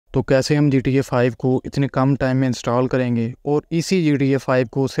तो कैसे हम GTA 5 को इतने कम टाइम में इंस्टॉल करेंगे और इसी GTA 5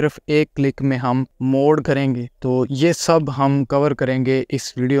 को सिर्फ एक क्लिक में हम मोड करेंगे, तो ये सब हम कवर करेंगे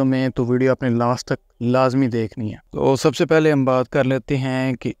इस वीडियो में। तो वीडियो अपने लास्ट तक लाजमी देखनी है। तो सबसे पहले हम बात कर लेते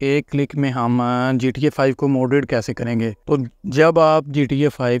हैं कि एक क्लिक में हम GTA 5 को मोडेड कैसे करेंगे। तो जब आप GTA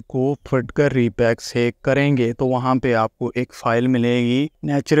 5 को फिटकर रीपैक से करेंगे तो वहाँ पे आपको एक फाइल मिलेगी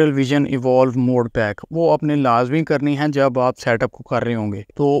natural vision evolve mode pack, वो अपने लाजमी करनी है जब आप सेटअप को कर रहे होंगे।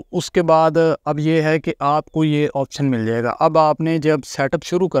 तो उसके बाद अब ये है कि आपको ये ऑप्शन मिल जाएगा। अब आपने जब सेटअप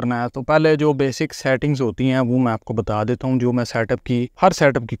शुरू करना है तो पहले जो बेसिक सेटिंग्स होती हैं वो मैं आपको बता देता हूँ, जो मैं हर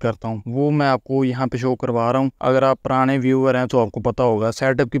सेटअप की करता हूँ वो मैं आपको यहाँ पे शो करवा रहा हूँ। अगर आप पुराने व्यूअर हैं तो आपको पता होगा।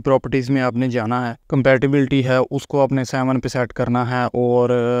 सेटअप की प्रॉपर्टीज में आपने जाना है, कंपैटिबिलिटी है उसको अपने 7 पे सेट करना है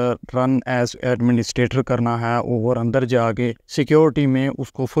और रन एज एडमिनिस्ट्रेटर करना है और अंदर जाके सिक्योरिटी में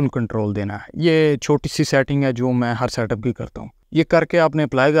उसको फुल कंट्रोल देना है। ये छोटी सी सेटिंग है जो मैं हर सेटअप की करता हूँ। ये करके आपने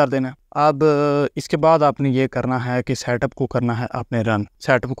अप्लाई कर देना। अब इसके बाद आपने ये करना है कि सेटअप को करना है आपने रन।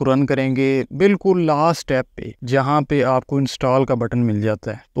 सेटअप को रन करेंगे बिल्कुल लास्ट स्टेप पे जहाँ पे आपको इंस्टॉल का बटन मिल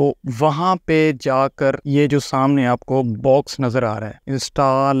जाता है, तो वहाँ पे जाकर ये जो सामने आपको बॉक्स नज़र आ रहा है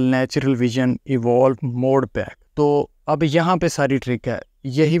install natural vision evolve mode pack, तो अब यहाँ पे सारी ट्रिक है।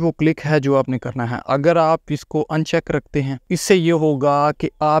 यही वो क्लिक है जो आपने करना है। अगर आप इसको अनचेक रखते हैं, इससे ये होगा कि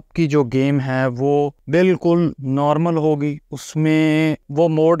आपकी जो गेम है वो बिल्कुल नॉर्मल होगी, उसमें वो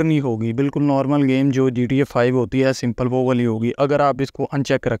मोड नहीं होगी। बिल्कुल नॉर्मल गेम जो GTA 5 होती है सिंपल वो वाली होगी अगर आप इसको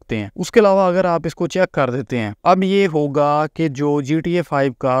अनचेक रखते हैं। उसके अलावा अगर आप इसको चेक कर देते हैं, अब ये होगा कि जो GTA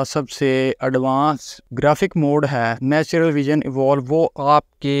 5 का सबसे एडवांस ग्राफिक मोड है नेचुरल विजन इवॉल्व, वो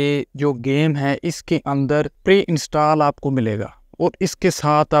आपके जो गेम है इसके अंदर प्री इंस्टॉल आपको मिलेगा और इसके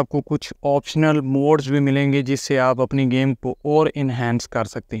साथ आपको कुछ ऑप्शनल मोड्स भी मिलेंगे जिससे आप अपनी गेम को और इनहेंस कर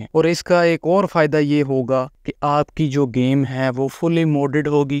सकते हैं। और इसका एक और फायदा ये होगा कि आपकी जो गेम है वो फुली मोडेड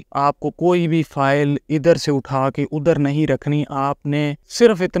होगी। आपको कोई भी फाइल इधर से उठा के उधर नहीं रखनी, आपने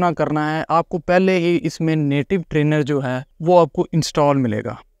सिर्फ इतना करना है, आपको पहले ही इसमें नेटिव ट्रेनर जो है वो आपको इंस्टॉल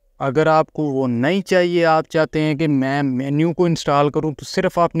मिलेगा। अगर आपको वो नहीं चाहिए, आप चाहते हैं कि मैं मेन्यू को इंस्टॉल करूं, तो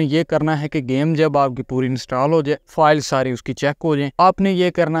सिर्फ आपने ये करना है कि गेम जब आपकी पूरी इंस्टॉल हो जाए, फाइल सारी उसकी चेक हो जाए, आपने ये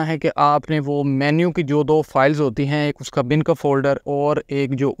करना है कि आपने वो मेन्यू की जो 2 फाइल्स होती हैं, एक उसका बिन का फोल्डर और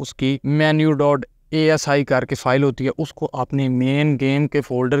एक जो उसकी menu.asi करके फाइल होती है, उसको आपने मेन गेम के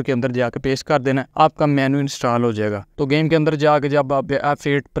फोल्डर के अंदर जाके पेस्ट कर देना है। आपका मेन्यू इंस्टॉल हो जाएगा। तो गेम के अंदर जाके जब आप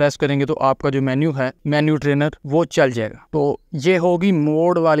F8 प्रेस करेंगे तो आपका जो मेन्यू है मेन्यू ट्रेनर वो चल जाएगा। तो ये होगी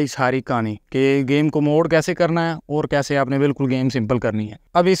मोड वाली सारी कहानी कि गेम को मोड कैसे करना है और कैसे आपने बिल्कुल गेम सिंपल करनी है।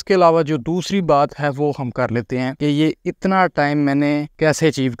 अब इसके अलावा जो दूसरी बात है वो हम कर लेते हैं कि ये इतना टाइम मैंने कैसे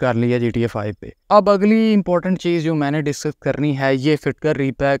अचीव कर लिया GTA 5 पे। अब अगली इंपॉर्टेंट चीज जो मैंने डिस्कस करनी है, ये फिटकर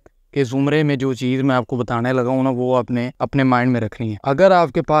रीपैक के ज़ुमरे में जो चीज़ मैं आपको बताने लगा हूँ ना, वो आपने अपने माइंड में रखनी है। अगर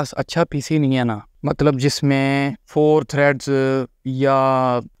आपके पास अच्छा पीसी नहीं है ना, मतलब जिसमें 4 थ्रेड्स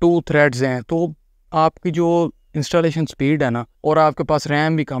या 2 थ्रेड्स हैं, तो आपकी जो इंस्टॉलेशन स्पीड है ना और आपके पास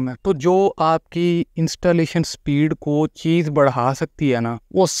रैम भी कम है, तो जो आपकी इंस्टॉलेशन स्पीड को चीज़ बढ़ा सकती है ना,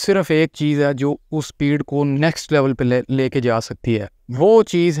 वो सिर्फ एक चीज़ है जो उस स्पीड को नेक्स्ट लेवल पे लेके जा सकती है। वो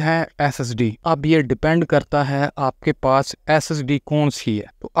चीज़ है SSD। अब ये डिपेंड करता है आपके पास SSD कौन सी है।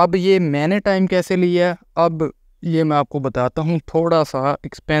 तो अब ये मैंने टाइम कैसे लिया, अब ये मैं आपको बताता हूँ। थोड़ा सा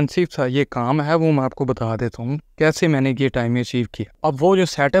एक्सपेंसिव सा ये काम है, वो मैं आपको बता देता हूँ कैसे मैंने ये टाइम अचीव किया। अब वो जो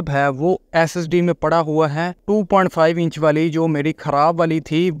सेटअप है वो SSD में पड़ा हुआ है 2.5 इंच वाली, जो मेरी ख़राब वाली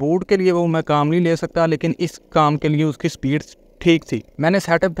थी। बूट के लिए वो मैं काम नहीं ले सकता, लेकिन इस काम के लिए उसकी स्पीड ठीक थी। मैंने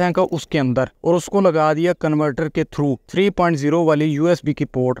सेटअप फेंका उसके अंदर और उसको लगा दिया कन्वर्टर के थ्रू 3.0 वाली USB की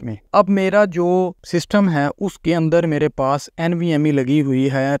पोर्ट में। अब मेरा जो सिस्टम है उसके अंदर मेरे पास NVMe लगी हुई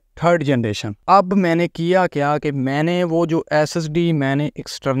है 3rd जनरेशन। अब मैंने किया क्या कि मैंने वो जो SSD मैंने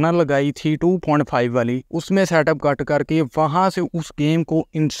एक्सटर्नल लगाई थी 2.5 वाली, उसमें सेटअप कट करके वहां से उस गेम को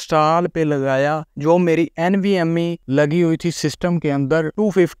इंस्टॉल पे लगाया। जो मेरी NVMe लगी हुई थी सिस्टम के अंदर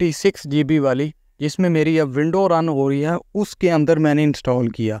 256 GB वाली, जिसमें मेरी अब विंडो रन हो रही है, उसके अंदर मैंने इंस्टॉल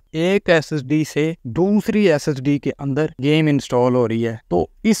किया। एक SSD से दूसरी SSD के अंदर गेम इंस्टॉल हो रही है, तो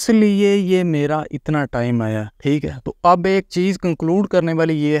इसलिए ये मेरा इतना टाइम आया। ठीक है, तो अब एक चीज कंक्लूड करने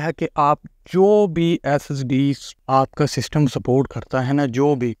वाली ये है कि आप जो भी SSD आपका सिस्टम सपोर्ट करता है ना,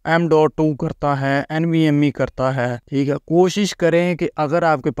 जो भी M.2 करता है, NVMe करता है, ठीक है, कोशिश करें कि अगर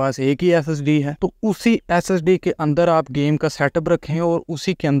आपके पास एक ही SSD है तो उसी SSD के अंदर आप गेम का सेटअप रखें और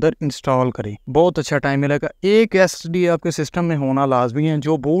उसी के अंदर इंस्टॉल करें। बहुत अच्छा टाइम मिलेगा। एक SSD आपके सिस्टम में होना लाजमी है।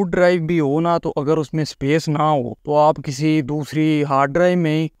 जो बूट ड्राइव भी हो ना, तो अगर उसमें स्पेस ना हो तो आप किसी दूसरी हार्ड ड्राइव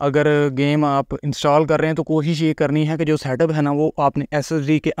में अगर गेम आप इंस्टॉल कर रहे हैं तो कोशिश ये करनी है कि जो सेटअप है ना वो आपने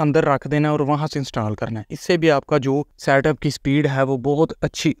SSD के अंदर रख देना है और वहां से इंस्टॉल करना है। इससे भी आपका जो सेटअप की स्पीड है वो बहुत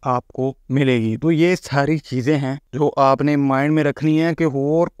अच्छी आपको मिलेगी। तो ये सारी चीजें हैं जो आपने माइंड में रखनी है कि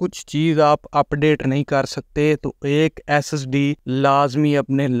और कुछ चीज आप अपडेट नहीं कर सकते तो एक SSD लाजमी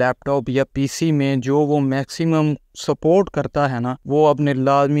अपने लैपटॉप या PC में जो वो मैक्सिमम सपोर्ट करता है ना, वो आपने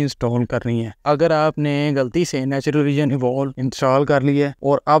लाजमी इंस्टॉल करनी है। अगर आपने गलती से नेचुरल रीजन इवॉल्व इंस्टॉल कर लिया है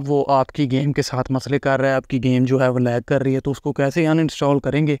और अब वो आपकी गेम के साथ मसले कर रहा है, आपकी गेम जो है वो लैग कर रही है, तो उसको कैसे अनइंस्टॉल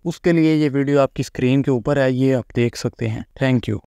करेंगे, उसके लिए ये वीडियो आपकी स्क्रीन के ऊपर है, ये आप देख सकते हैं। Thank you.